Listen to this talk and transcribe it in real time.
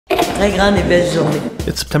très grande et belle journée.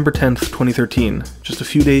 It's September 10th, 2013, just a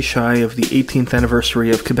few days shy of the 18th anniversary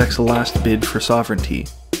of Quebec's last bid for sovereignty.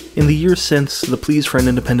 In the years since, the pleas for an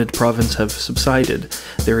independent province have subsided.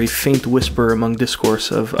 They're a faint whisper among discourse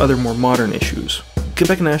of other more modern issues.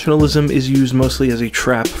 Quebec nationalism is used mostly as a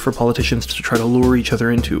trap for politicians to try to lure each other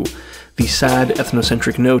into. The sad,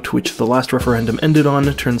 ethnocentric note which the last referendum ended on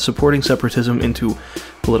turned supporting separatism into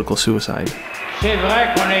political suicide. C'est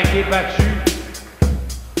vrai qu'on a été battu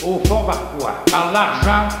au fond par quoi? Par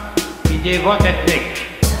l'argent et des votes ethniques,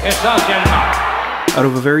 essentiellement. Out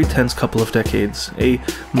of a very tense couple of decades, a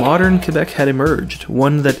modern Quebec had emerged,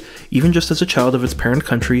 one that, even just as a child of its parent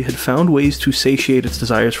country, had found ways to satiate its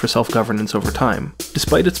desires for self-governance over time.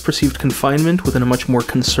 Despite its perceived confinement within a much more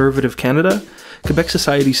conservative Canada, Quebec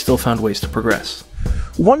society still found ways to progress.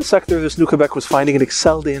 One sector this new Quebec was finding it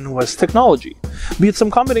excelled in was technology. Be it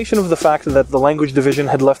some combination of the fact that the language division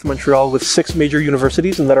had left Montreal with 6 major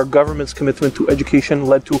universities and that our government's commitment to education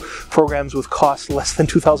led to programs with costs less than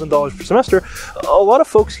 $2,000 per semester, a lot of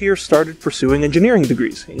folks here started pursuing engineering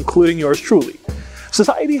degrees, including yours truly.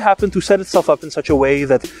 Society happened to set itself up in such a way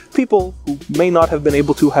that people who may not have been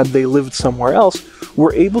able to had they lived somewhere else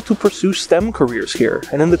were able to pursue STEM careers here,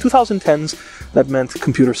 and in the 2010s, that meant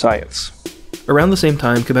computer science. Around the same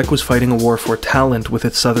time, Quebec was fighting a war for talent with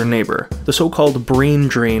its southern neighbor. The so-called brain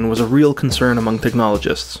drain was a real concern among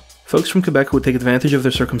technologists. Folks from Quebec would take advantage of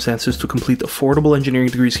their circumstances to complete affordable engineering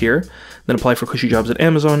degrees here, then apply for cushy jobs at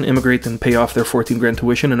Amazon, immigrate, and pay off their 14 grand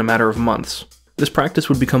tuition in a matter of months. This practice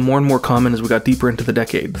would become more and more common as we got deeper into the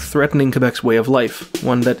decade, threatening Quebec's way of life,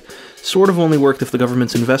 one that sort of only worked if the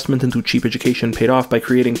government's investment into cheap education paid off by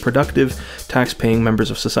creating productive, tax-paying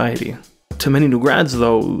members of society. To many new grads,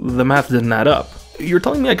 though, the math didn't add up. You're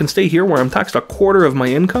telling me I can stay here where I'm taxed a quarter of my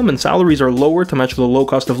income and salaries are lower to match the low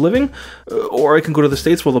cost of living? Or I can go to the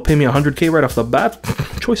States where they'll pay me $100K right off the bat?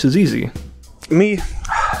 Choice is easy. Me,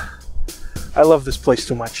 I love this place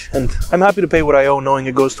too much, and I'm happy to pay what I owe knowing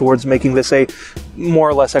it goes towards making this a more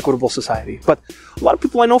or less equitable society. But a lot of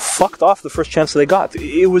people I know fucked off the first chance they got.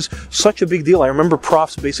 It was such a big deal. I remember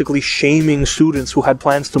profs basically shaming students who had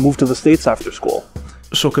plans to move to the States after school.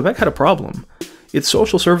 So Quebec had a problem. Its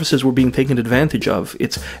social services were being taken advantage of,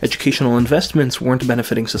 its educational investments weren't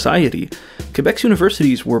benefiting society. Quebec's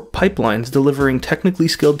universities were pipelines delivering technically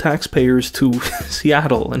skilled taxpayers to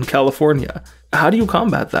Seattle and California. How do you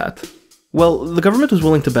combat that? Well, the government was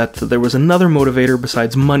willing to bet that there was another motivator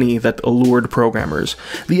besides money that allured programmers,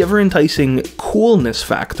 the ever-enticing coolness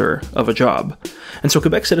factor of a job. And so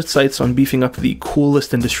Quebec set its sights on beefing up the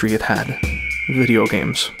coolest industry it had: video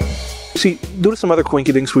games. See, due to some other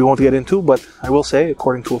coinkydinks we won't get into, but I will say,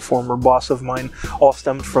 according to a former boss of mine, all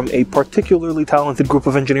stemmed from a particularly talented group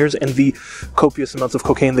of engineers and the copious amounts of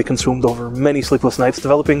cocaine they consumed over many sleepless nights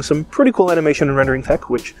developing some pretty cool animation and rendering tech,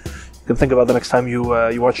 which you can think about the next time you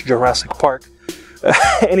watch Jurassic Park.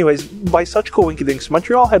 Anyways, by such coinkydinks,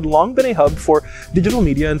 Montreal had long been a hub for digital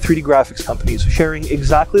media and 3D graphics companies, sharing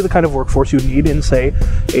exactly the kind of workforce you'd need in, say,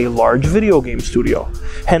 a large video game studio.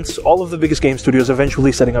 Hence, all of the biggest game studios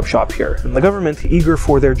eventually setting up shop here, and the government, eager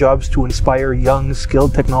for their jobs to inspire young,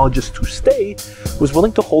 skilled technologists to stay, was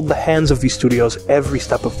willing to hold the hands of these studios every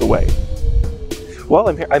step of the way. While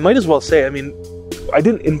I'm here, I might as well say, I mean, I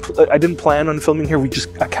didn't plan on filming here,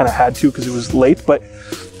 I kind of had to because it was late, but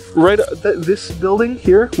right, this building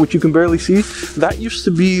here, which you can barely see, that used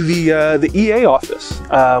to be the EA office,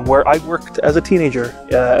 where I worked as a teenager,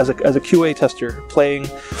 as a QA tester, playing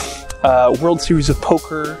World Series of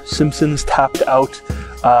Poker, Simpsons Tapped Out,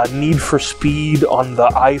 Need for Speed on the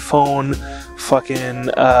iPhone, fucking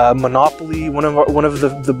Monopoly. One of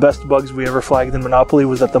the best bugs we ever flagged in Monopoly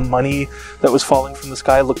was that the money that was falling from the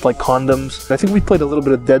sky looked like condoms. I think we played a little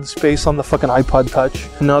bit of Dead Space on the fucking iPod Touch.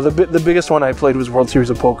 No, the biggest one I played was World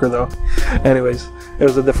Series of Poker, though. Anyways, it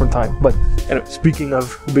was a different time. But anyway, speaking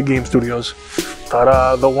of big game studios,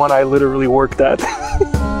 ta-da, the one I literally worked at.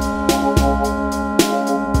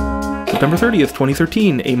 September 30th,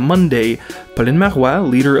 2013, a Monday, Pauline Marois,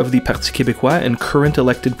 leader of the Parti Québécois and current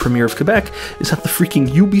elected Premier of Quebec, is at the freaking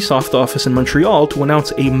Ubisoft office in Montreal to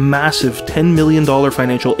announce a massive $10 million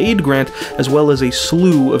financial aid grant, as well as a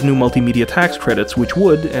slew of new multimedia tax credits, which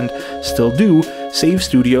would, and still do, save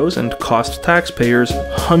studios and cost taxpayers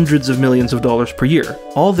hundreds of millions of dollars per year.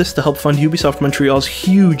 All this to help fund Ubisoft Montreal's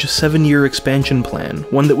huge 7-year expansion plan,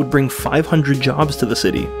 one that would bring 500 jobs to the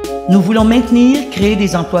city. Nous voulons maintenir, créer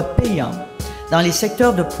des emplois payants dans les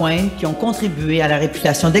secteurs de pointe qui ont contribué à la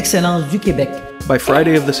réputation d'excellence du Québec. By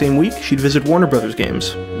Friday of the same week, she'd visit Warner Brothers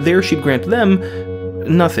games. There she'd grant them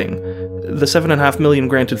nothing. The $7.5 million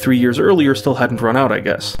granted 3 years earlier still hadn't run out, I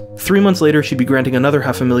guess. 3 months later, she'd be granting another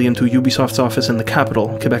 $500,000 to Ubisoft's office in the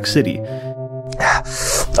capital, Quebec City.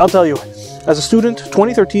 I'll tell you, as a student,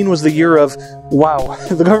 2013 was the year of, wow,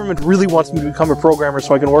 the government really wants me to become a programmer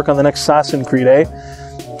so I can work on the next Assassin's Creed, eh?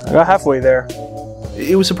 I got halfway there.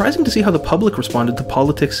 It was surprising to see how the public responded to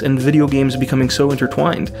politics and video games becoming so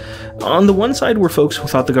intertwined. On the one side were folks who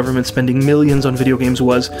thought the government spending millions on video games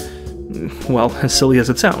was, well, as silly as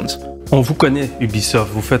it sounds. On vous connaît, Ubisoft.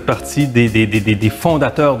 Vous faites partie des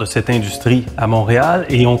fondateurs de cette industrie à Montréal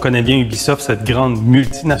et on connaît bien Ubisoft, cette grande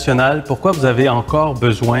multinationale. Pourquoi vous avez encore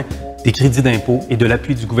besoin des crédits d'impôt et de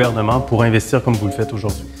l'appui du gouvernement pour investir comme vous le faites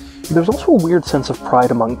aujourd'hui? There's also a weird sense of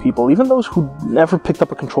pride among people, even those who never picked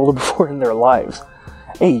up a controller before in their lives.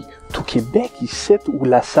 Hey, tout Québec, ici, où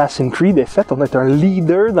l'Assassin's Creed est fait, on est un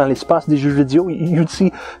leader dans l'espace des jeux vidéo. You'd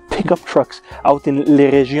see pickup trucks out in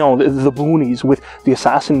les régions, the boonies, with the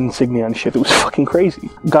Assassin insignia and shit. It was fucking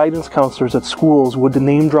crazy. Guidance counselors at schools would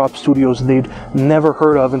name drop studios they'd never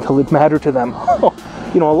heard of until it mattered to them.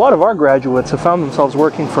 You know, a lot of our graduates have found themselves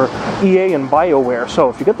working for EA and BioWare, so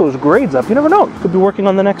if you get those grades up, you never know. You could be working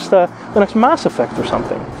on the next Mass Effect or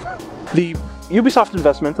something. The Ubisoft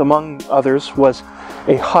investment, among others, was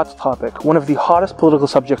a hot topic, one of the hottest political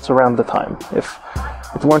subjects around the time, if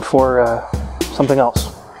it weren't for something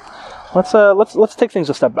else. Let's take things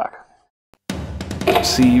a step back.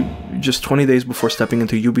 See, just 20 days before stepping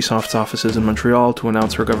into Ubisoft's offices in Montreal to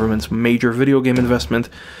announce her government's major video game investment,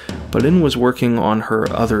 Pauline was working on her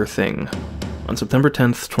other thing. On September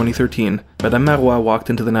 10th, 2013, Madame Marois walked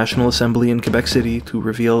into the National Assembly in Quebec City to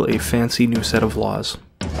reveal a fancy new set of laws.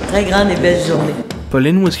 Très grande et belle journée.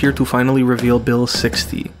 Pauline was here to finally reveal Bill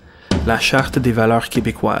 60, la Charte des valeurs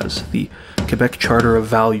québécoises, the Quebec Charter of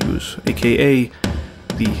Values, aka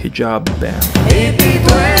the hijab ban.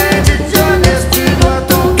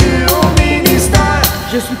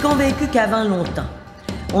 Je suis convaincu qu'avant longtemps,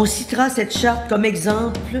 on citera cette charte comme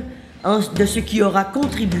exemple de ce qui aura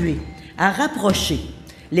contribué à rapprocher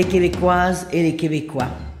les Québécoises et les Québécois.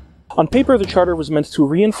 On paper, the charter was meant to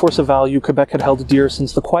reinforce a value Quebec had held dear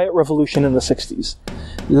since the Quiet Revolution in the 60s.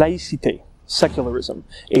 Laïcité, secularism,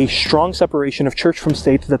 a strong separation of church from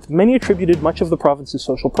state that many attributed much of the province's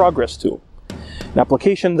social progress to. In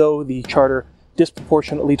application, though, the charter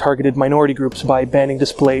disproportionately targeted minority groups by banning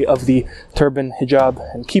display of the turban, hijab,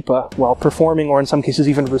 and kippah while performing or in some cases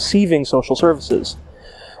even receiving social services.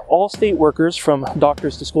 All state workers, from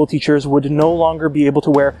doctors to school teachers, would no longer be able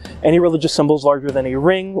to wear any religious symbols larger than a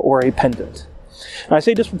ring or a pendant. And I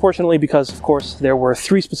say disproportionately because, of course, there were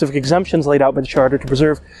 3 specific exemptions laid out by the Charter to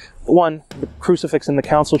preserve 1, the crucifix in the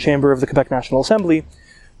council chamber of the Quebec National Assembly,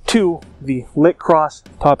 2, the lit cross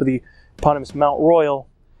atop of the eponymous Mount Royal,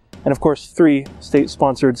 and of course 3,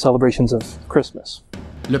 state-sponsored celebrations of Christmas.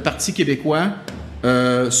 Le Parti québécois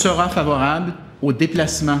sera favorable au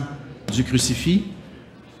déplacement du crucifix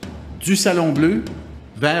du Salon Bleu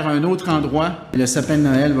vers un autre endroit. Le sapin de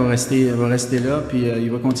Noël va rester là, puis il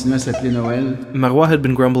va continuer à s'appeler Noël. Marois had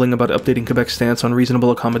been grumbling about updating Quebec's stance on reasonable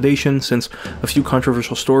accommodation since a few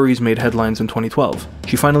controversial stories made headlines in 2012.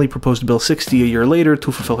 She finally proposed Bill 60 a year later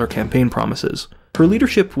to fulfill her campaign promises. Her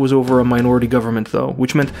leadership was over a minority government, though,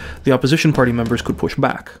 which meant the opposition party members could push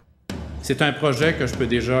back. C'est un projet que je peux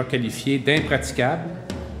déjà qualifier d'impraticable,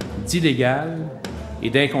 d'illégal et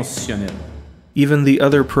d'inconstitutionnel. Even the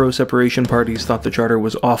other pro-separation parties thought the charter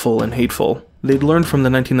was awful and hateful. They'd learned from the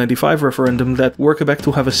 1995 referendum that were Quebec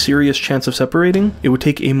to have a serious chance of separating, it would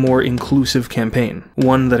take a more inclusive campaign,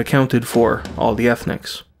 one that accounted for all the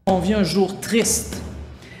ethnics. On vit un jour triste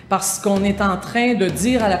parce qu'on est en train de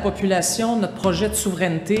dire à la population notre projet de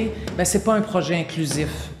souveraineté, ben c'est pas un projet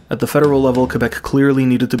inclusif. At the federal level, Quebec clearly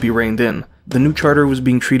needed to be reined in. The new charter was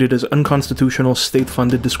being treated as unconstitutional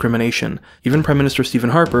state-funded discrimination. Even Prime Minister Stephen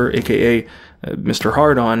Harper, aka Mr.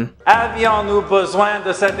 Hard-On, avions-nous besoin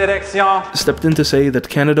de cette élection? Stepped in to say that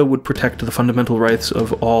Canada would protect the fundamental rights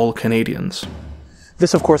of all Canadians.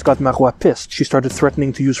 This, of course, got Marois pissed. She started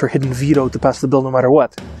threatening to use her hidden veto to pass the bill no matter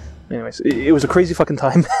what. Anyways, it was a crazy fucking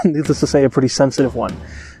time, needless to say, a pretty sensitive one.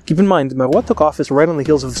 Keep in mind, Marois took office right on the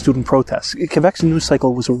heels of the student protests. Quebec's news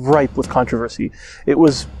cycle was ripe with controversy. It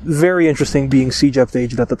was very interesting being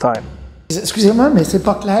CEGEP-aged at the time. Excusez-moi, mais c'est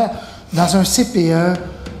pas clair. Dans un CPE,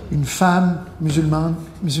 une femme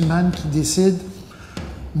musulmane qui décide,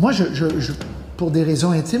 moi, pour des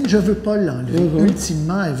raisons intimes, je veux pas l'enlever.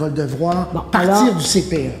 Ultimement, elle va devoir partir du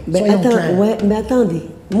CPE. Soyons clairs. Ouais, mais attendez.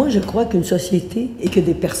 Moi, je crois qu'une société et que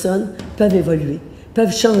des personnes peuvent évoluer,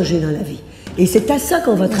 peuvent changer dans la vie. Et c'est à ça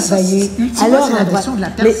qu'on va travailler. Alors, c'est la question de la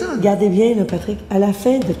personne. Mais regardez bien, là, Patrick, à la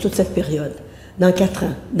fin de toute cette période, dans 4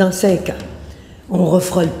 ans, dans 5 ans, on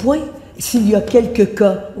refera le point, S'il y a quelques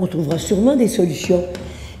cas, on trouvera sûrement des solutions.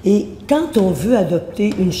 Et quand on veut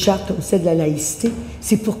adopter une charte comme celle de la laïcité,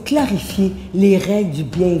 c'est pour clarifier les règles du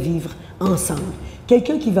bien vivre ensemble.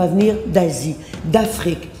 Quelqu'un qui va venir d'Asie,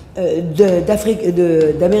 d'Afrique,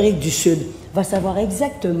 d'Amérique du Sud, va savoir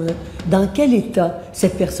exactement dans quel état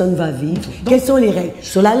cette personne va vivre, quelles sont les règles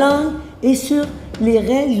sur la langue et sur les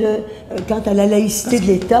règles quant à la laïcité de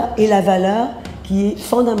l'État et la valeur qui est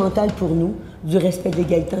fondamentale pour nous du respect de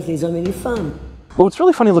l'égalité entre les hommes et les femmes. Well, what's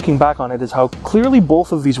really funny looking back on it is how clearly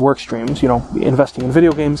both of these work streams, you know, investing in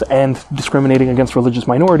video games and discriminating against religious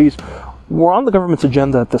minorities, were on the government's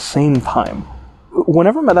agenda at the same time.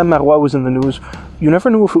 Whenever Madame Marois was in the news, you never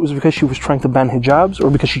knew if it was because she was trying to ban hijabs or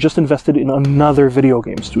because she just invested in another video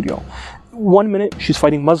game studio. One minute, she's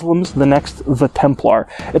fighting Muslims, the next, the Templar.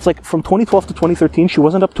 It's like from 2012 to 2013, she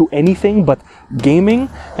wasn't up to anything but gaming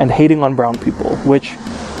and hating on brown people, which,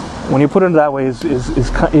 when you put it that way,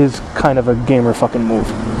 is kind of a gamer fucking move.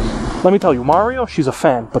 Let me tell you, Mario, she's a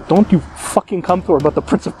fan, but don't you fucking come to her about the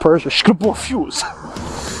Prince of Persia. She's gonna blow a fuse.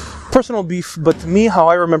 Personal beef, but to me, how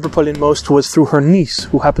I remember Pauline most was through her niece,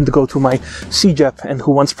 who happened to go to my CJEP and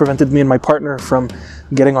who once prevented me and my partner from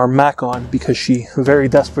getting our Mac on because she very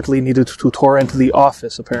desperately needed to torrent The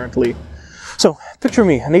Office, apparently. So, picture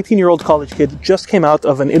me, an 18-year-old college kid, just came out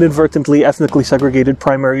of an inadvertently ethnically segregated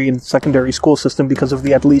primary and secondary school system because of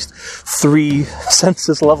the at least 3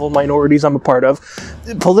 census-level minorities I'm a part of.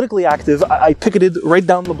 Politically active, I picketed right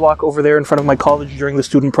down the block over there in front of my college during the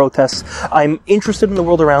student protests. I'm interested in the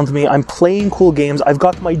world around me. I'm playing cool games. I've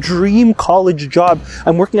got my dream college job.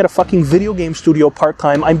 I'm working at a fucking video game studio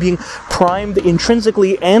part-time. I'm being primed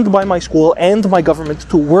intrinsically and by my school and my government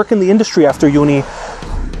to work in the industry after uni.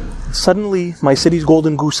 Suddenly, my city's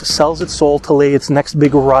golden goose sells its soul to lay its next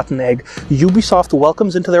big rotten egg. Ubisoft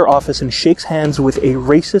welcomes into their office and shakes hands with a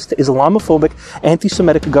racist, Islamophobic,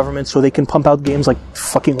 anti-Semitic government so they can pump out games like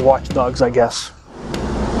fucking Watch Dogs, I guess.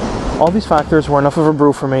 All these factors were enough of a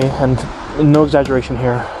brew for me, and no exaggeration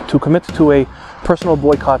here, to commit to a personal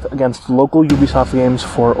boycott against local Ubisoft games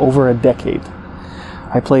for over a decade.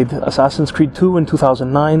 I played Assassin's Creed 2 in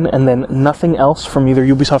 2009, and then nothing else from either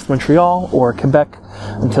Ubisoft Montréal or Quebec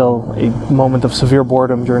until a moment of severe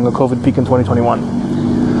boredom during the COVID peak in 2021.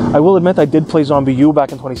 I will admit I did play Zombie U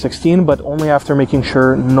back in 2016, but only after making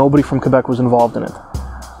sure nobody from Quebec was involved in it.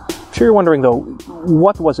 I'm sure you're wondering though,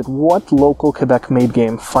 what was it? What local Quebec-made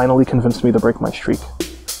game finally convinced me to break my streak?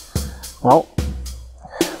 Well,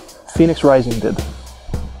 Phoenix Rising did.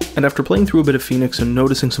 And after playing through a bit of Phoenix and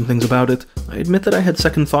noticing some things about it, I admit that I had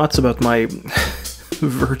second thoughts about my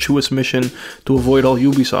virtuous mission to avoid all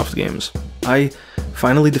Ubisoft games. I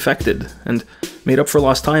finally defected, and made up for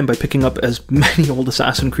lost time by picking up as many old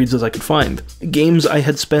Assassin's Creeds as I could find. Games I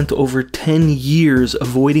had spent over 10 years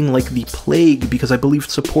avoiding like the plague because I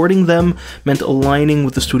believed supporting them meant aligning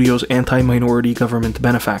with the studio's anti-minority government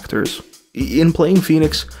benefactors. In playing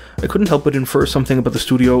Phoenix, I couldn't help but infer something about the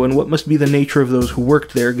studio and what must be the nature of those who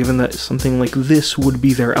worked there, given that something like this would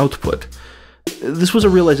be their output. This was a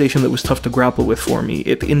realization that was tough to grapple with for me.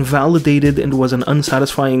 It invalidated and was an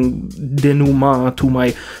unsatisfying denouement to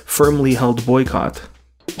my firmly held boycott.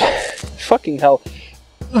 Fucking hell.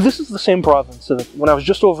 This is the same province that when I was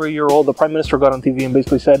just over a year old, the Prime Minister got on TV and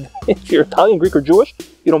basically said, if you're Italian, Greek, or Jewish,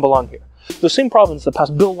 you don't belong here. The same province that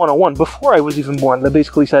passed Bill 101 before I was even born that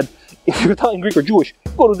basically said, if you're Italian, Greek, or Jewish,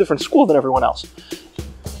 you go to a different school than everyone else.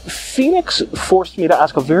 Phoenix forced me to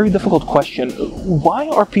ask a very difficult question. Why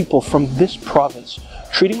are people from this province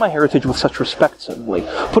treating my heritage with such respect suddenly,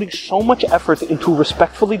 putting so much effort into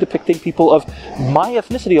respectfully depicting people of my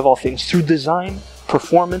ethnicity of all things through design,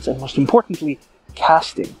 performance, and most importantly,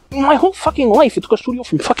 casting? My whole fucking life, it took a studio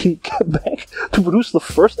from fucking Quebec to produce the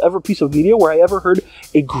first ever piece of media where I ever heard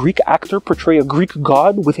a Greek actor portray a Greek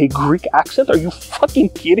god with a Greek accent? Are you fucking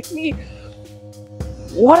kidding me?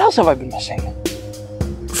 What else have I been missing?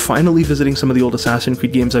 Finally visiting some of the old Assassin's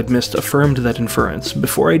Creed games I'd missed affirmed that inference,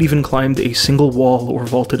 before I'd even climbed a single wall or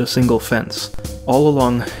vaulted a single fence. All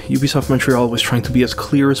along, Ubisoft Montreal was trying to be as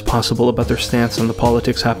clear as possible about their stance on the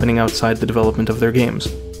politics happening outside the development of their games.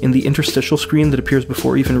 In the interstitial screen that appears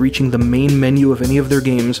before even reaching the main menu of any of their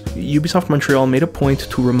games, Ubisoft Montreal made a point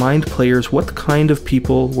to remind players what kind of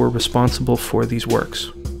people were responsible for these works.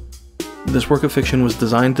 This work of fiction was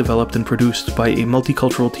designed, developed, and produced by a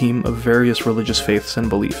multicultural team of various religious faiths and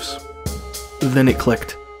beliefs. Then it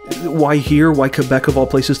clicked. Why here? Why Quebec of all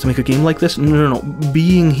places to make a game like this? No.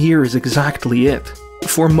 Being here is exactly it.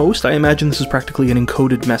 For most, I imagine this is practically an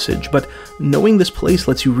encoded message, but knowing this place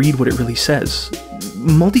lets you read what it really says.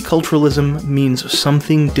 Multiculturalism means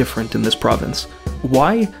something different in this province.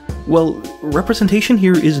 Why? Well, representation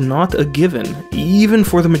here is not a given, even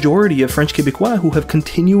for the majority of French Québécois who have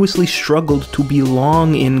continuously struggled to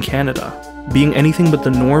belong in Canada. Being anything but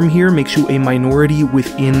the norm here makes you a minority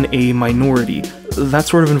within a minority. That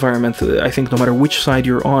sort of environment, I think no matter which side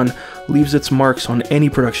you're on, leaves its marks on any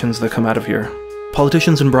productions that come out of here.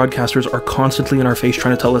 Politicians and broadcasters are constantly in our face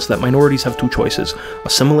trying to tell us that minorities have two choices: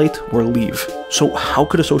 assimilate or leave. So how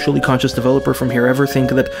could a socially conscious developer from here ever think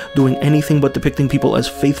that doing anything but depicting people as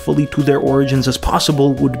faithfully to their origins as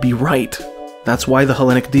possible would be right? That's why the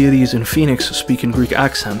Hellenic deities in Phoenix speak in Greek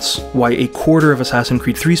accents, why a quarter of Assassin's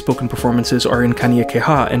Creed 3 spoken performances are in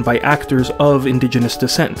Kaniakeha and by actors of indigenous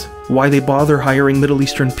descent, why they bother hiring Middle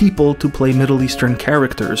Eastern people to play Middle Eastern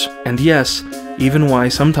characters, and yes, even why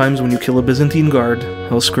sometimes when you kill a Byzantine guard,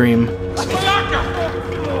 he'll scream.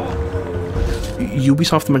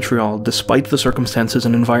 Ubisoft Montreal, despite the circumstances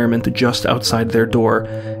and environment just outside their door,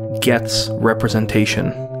 gets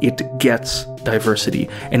representation. It gets diversity,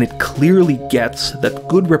 and it clearly gets that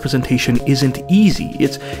good representation isn't easy.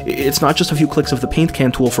 It's not just a few clicks of the paint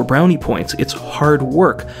can tool for brownie points. It's hard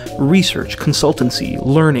work, research, consultancy,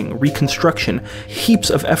 learning, reconstruction, heaps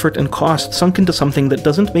of effort and cost sunk into something that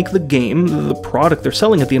doesn't make the game, the product they're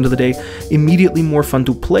selling at the end of the day, immediately more fun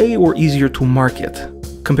to play or easier to market.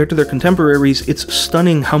 Compared to their contemporaries, it's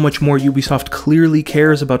stunning how much more Ubisoft clearly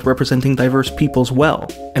cares about representing diverse peoples well.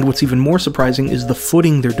 And what's even more surprising is the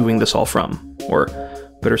footing they're doing this all from. Or,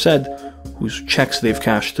 better said, whose checks they've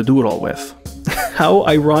cashed to do it all with. How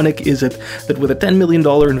ironic is it that with a $10 million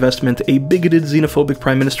investment, a bigoted, xenophobic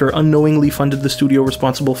prime minister unknowingly funded the studio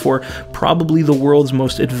responsible for probably the world's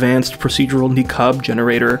most advanced procedural niqab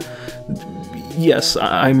generator? Yes,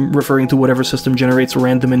 I'm referring to whatever system generates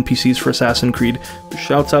random NPCs for Assassin's Creed.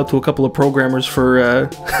 Shouts out to a couple of programmers for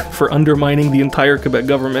undermining the entire Quebec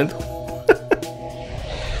government.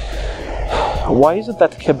 Why is it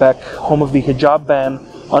that Quebec, home of the hijab ban,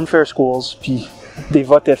 unfair schools, puis des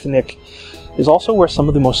votes ethniques, is also where some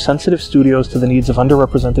of the most sensitive studios to the needs of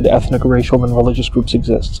underrepresented ethnic, racial, and religious groups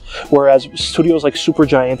exist? Whereas studios like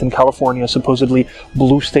Supergiant in California, supposedly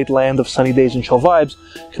blue state land of sunny days and chill vibes,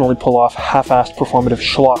 can only pull off half-assed performative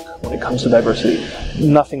schlock when it comes to diversity.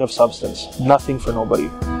 Nothing of substance. Nothing for nobody.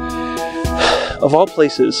 Of all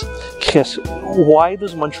places, Chris, why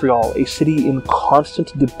does Montreal, a city in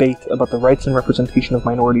constant debate about the rights and representation of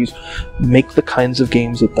minorities, make the kinds of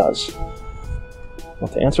games it does? Well,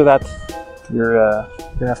 to answer that, you're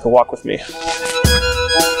gonna have to walk with me.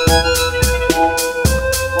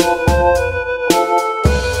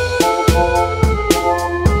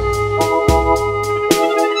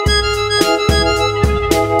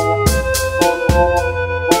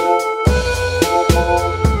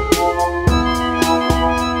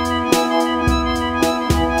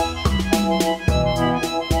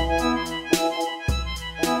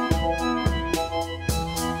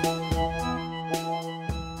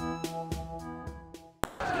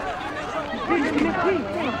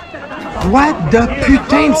 What the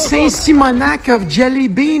putain de Saint-Simonac of Jelly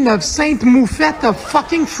Bean of Sainte Moufette of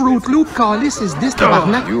fucking Fruit Loop Calice is this,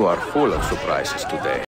 tabarnak? You are full of surprises today.